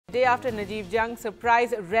Day after Najeeb Jung's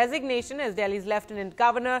surprise resignation as Delhi's Lieutenant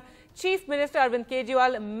Governor, Chief Minister Arvind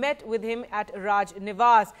Kejriwal met with him at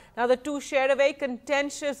Rajnath. Now, the two shared a very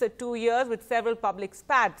contentious 2 years with several public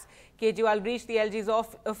spats. Kejriwal reached the LG's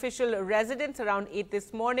official residence around 8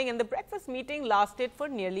 this morning, and the breakfast meeting lasted for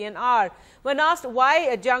nearly an hour. When asked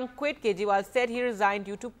why Jung quit, Kejriwal said he resigned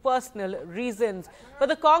due to personal reasons. But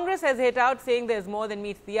the Congress has hit out, saying there's more than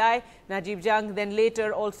meets the eye. Najeeb Jung then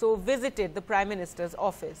later also visited the Prime Minister's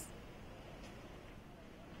office.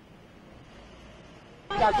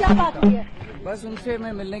 क्या बात हुई है? बस उनसे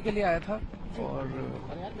मैं मिलने के लिए आया था और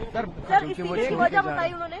सर इसकी वजह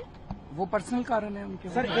बताई उन्होंने? वो पर्सनल कारण है उनके।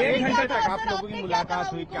 सर 1 घंटे तक आप लोगों की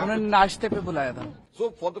मुलाकात हुई क्या? उन्होंने नाश्ते पे बुलाया था।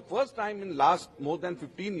 So for the first time in last more than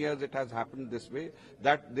 15 years it has happened this way,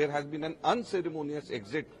 that there has been an unceremonious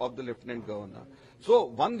exit of the Lieutenant Governor. So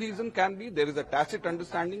one reason can be there is a tacit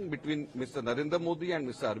understanding between Mr. Narendra Modi and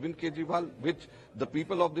Mr. Arvind Kejriwal, which the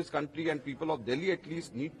people of this country and people of Delhi at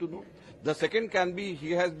least need to know. The second can be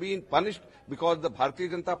he has been punished because the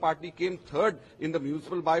Bharatiya Janata Party came third in the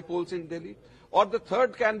municipal by-polls in Delhi. Or the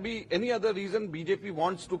third can be any other reason BJP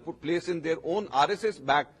wants to put place in their own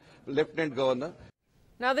RSS-backed Lieutenant Governor.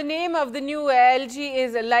 Now, the name of the new LG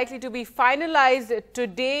is likely to be finalized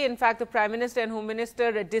today. In fact, the Prime Minister and Home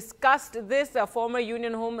Minister discussed this. Former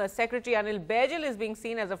Union Home Secretary Anil Baijal is being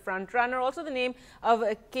seen as a front-runner. Also, the name of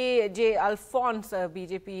K.J. Alphonse, a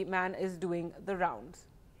BJP man, is doing the rounds.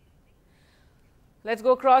 Let's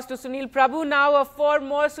go across to Sunil Prabhu now for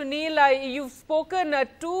more. Sunil, you've spoken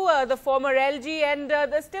to the former LG, and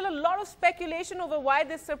there's still a lot of speculation over why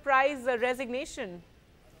this surprise resignation.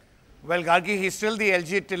 Well, Gargi, he's still the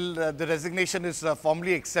LG till the resignation is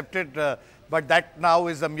formally accepted, but that now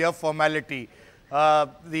is a mere formality.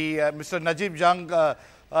 Mr. Najeeb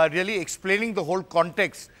Jung really explaining the whole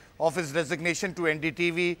context of his resignation to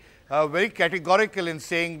NDTV, very categorical in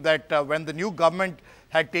saying that when the new government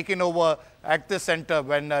had taken over at the center,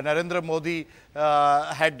 when Narendra Modi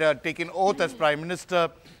had taken oath as Prime Minister,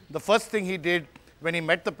 the first thing he did when he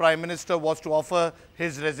met the Prime Minister was to offer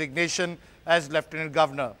his resignation as Lieutenant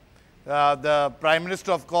Governor. The Prime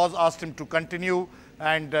Minister, of course, asked him to continue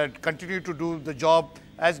and continue to do the job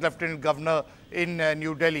as Lieutenant Governor in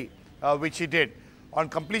New Delhi, which he did. On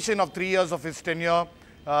completion of 3 years of his tenure,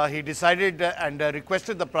 he decided and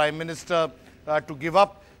requested the Prime Minister to give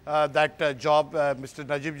up that job. Mr.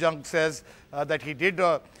 Najeeb Jung says that he did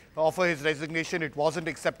offer his resignation. It wasn't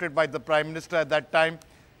accepted by the Prime Minister at that time,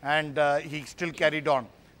 and he still carried on.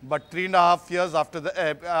 But 3.5 years after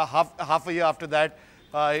the, half a year after that,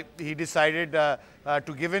 he decided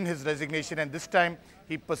to give in his resignation, and this time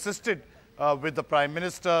he persisted with the Prime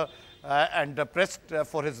Minister and pressed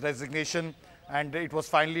for his resignation, and it was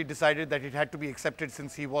finally decided that it had to be accepted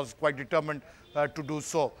since he was quite determined to do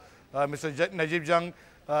so. Mr. Najeeb Jung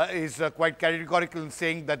is quite categorical in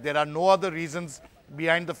saying that there are no other reasons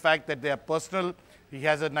behind the fact that they are personal. He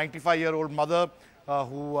has a 95-year-old mother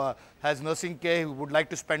who has nursing care, who would like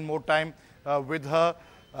to spend more time with her.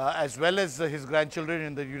 As well as his grandchildren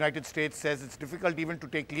in the United States. Says it's difficult even to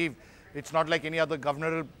take leave. It's not like any other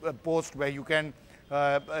governorial post where you can,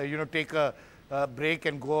 take a break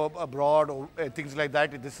and go abroad or things like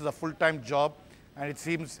that. This is a full-time job, and it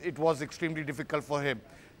seems it was extremely difficult for him,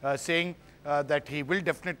 saying that he will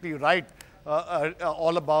definitely write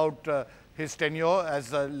all about his tenure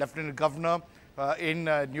as Lieutenant Governor in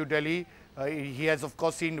New Delhi. He has, of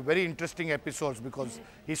course, seen very interesting episodes because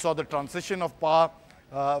he saw the transition of power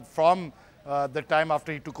from the time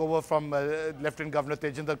after he took over from Lieutenant Governor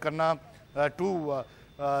Tejinder Khanna to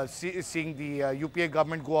seeing the UPA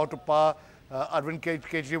government go out of power, Arvind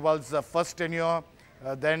Kejriwal's first tenure,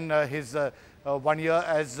 then his 1 year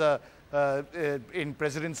as in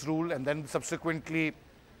President's rule, and then subsequently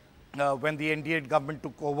when the NDA government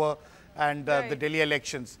took over and the Delhi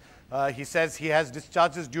elections. He says he has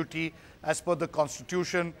discharged his duty as per the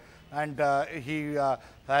Constitution, and he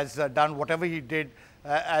has done whatever he did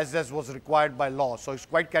as was required by law. So it's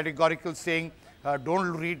quite categorical, saying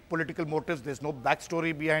don't read political motives. There's no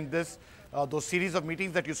backstory behind this. Those series of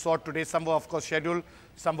meetings that you saw today, some were of course scheduled,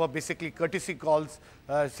 some were basically courtesy calls,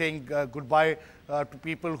 saying goodbye to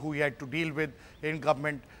people who he had to deal with in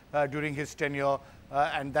government during his tenure.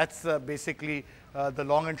 And that's basically the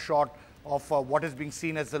long and short of what is being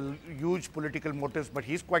seen as a huge political motives. But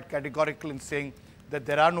he's quite categorical in saying that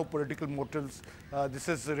there are no political motives. This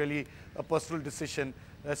is really a personal decision,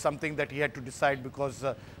 something that he had to decide because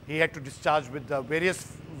he had to discharge with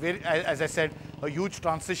as I said, a huge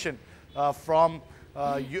transition from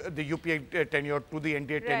the UPA tenure to the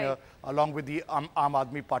NDA tenure, along with the Aam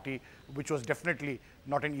Aadmi Party, which was definitely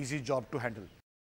not an easy job to handle.